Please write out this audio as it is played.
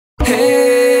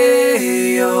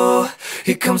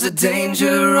here comes the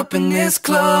danger up in this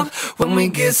club. When we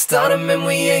get started, man,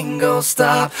 we ain't gon'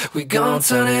 stop. We gon'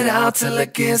 turn it out till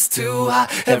it gets too hot.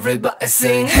 Everybody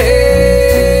sing,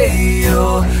 hey,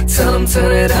 yo. Tell them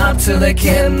turn it up till they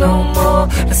can't no more.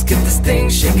 Let's get this thing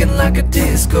shaking like a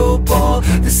disco ball.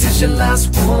 This is your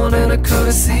last one and a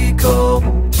courtesy call.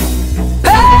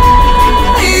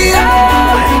 Hey, yo,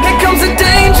 here comes the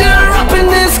danger up in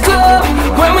this club.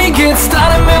 When we get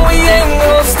started, man, we ain't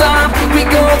gon' stop. We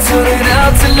gon' turn it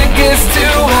out till it gets too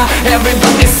hot.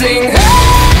 Everybody sing,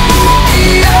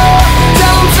 hey, yo.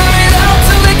 Tell them turn it out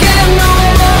till they can't no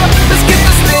more. Let's get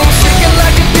this thing shaking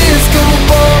like a disco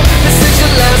ball. This is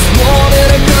your last one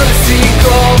and a courtesy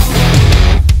call.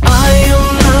 I am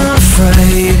not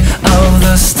afraid of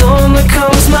the storm that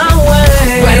comes my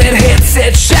way. When it hits,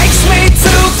 it shakes me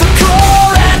to the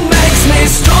core and makes me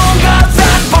stronger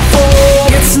than before.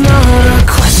 It's not a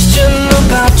question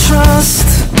about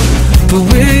trust, but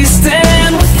we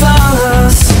stand with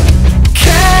us.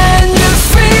 Can you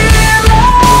feel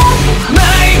it?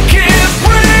 Make it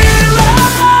real.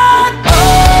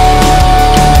 Oh,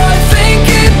 I think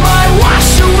it might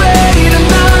wash away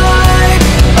tonight.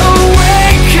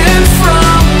 Awaken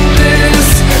from this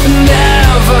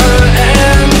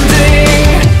never-ending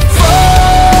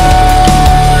void.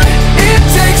 It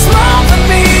takes more than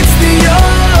meets the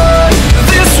eye.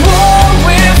 This war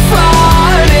we're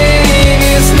fighting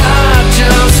is not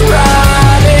just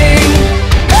riding.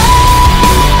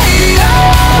 Hey,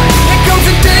 oh, here comes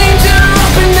the danger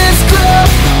up in this club.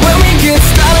 When we get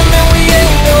started, man, we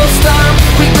ain't gon' stop.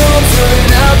 We gon' turn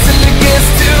it out till it gets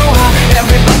too hot.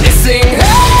 Everybody sing,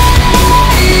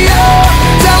 hey, oh.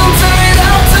 Tell them turn it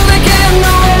out till they can't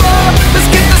no more. Let's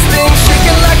get this thing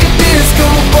shaking like a disco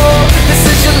ball. This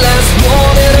is your last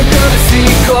one and a courtesy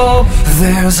call.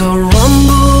 There's a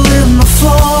rumble in the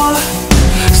floor,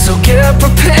 so get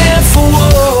prepared for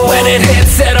war. When it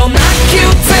hits, it'll knock you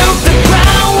to the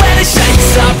ground. When it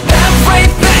shakes up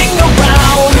everything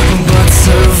around. But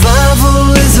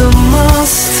survival is a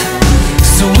must,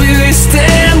 so we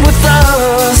stand with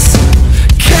us.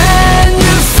 Can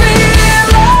you feel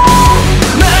it?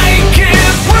 Make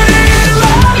it real.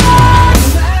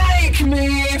 Make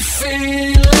me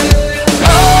feel it.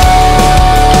 Oh,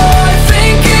 I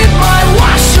think it might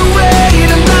wash away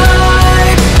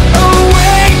tonight.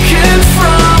 Awaken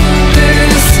from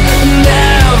this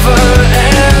never-ending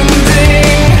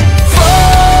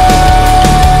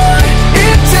void.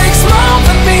 It takes more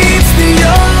than meets the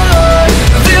eye.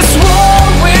 This war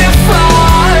we're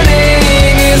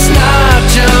fighting is not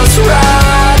just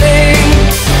riding.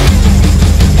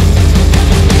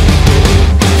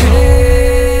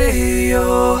 Hey,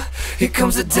 yo, here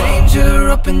comes the danger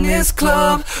up in this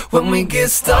club. When we get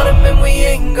started, man, we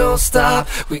ain't gon' stop.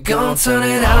 We gon' turn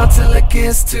it out till it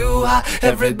gets too hot.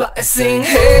 Everybody sing,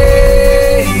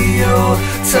 hey, yo.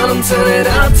 Tell them turn it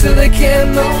out till they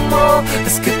can't no more.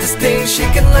 Let's get this thing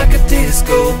shaking like a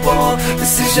disco ball.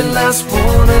 This is your last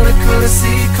one and a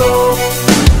courtesy call.